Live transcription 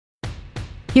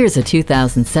Here's a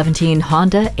 2017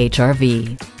 Honda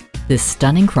HR-V. This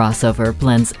stunning crossover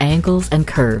blends angles and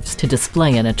curves to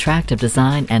display an attractive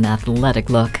design and athletic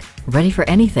look. Ready for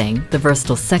anything, the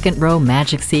versatile second-row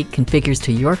Magic Seat configures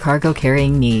to your cargo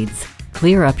carrying needs.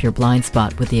 Clear up your blind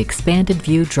spot with the expanded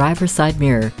view driver's side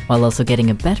mirror, while also getting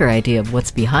a better idea of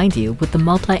what's behind you with the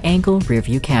multi-angle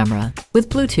rearview camera. With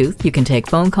Bluetooth, you can take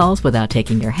phone calls without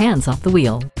taking your hands off the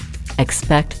wheel.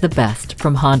 Expect the best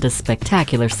from Honda's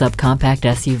spectacular subcompact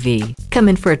SUV. Come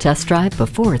in for a test drive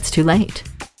before it's too late.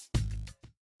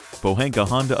 Pohanka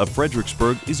Honda of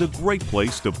Fredericksburg is a great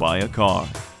place to buy a car.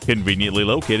 Conveniently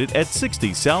located at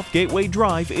 60 South Gateway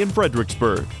Drive in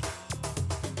Fredericksburg.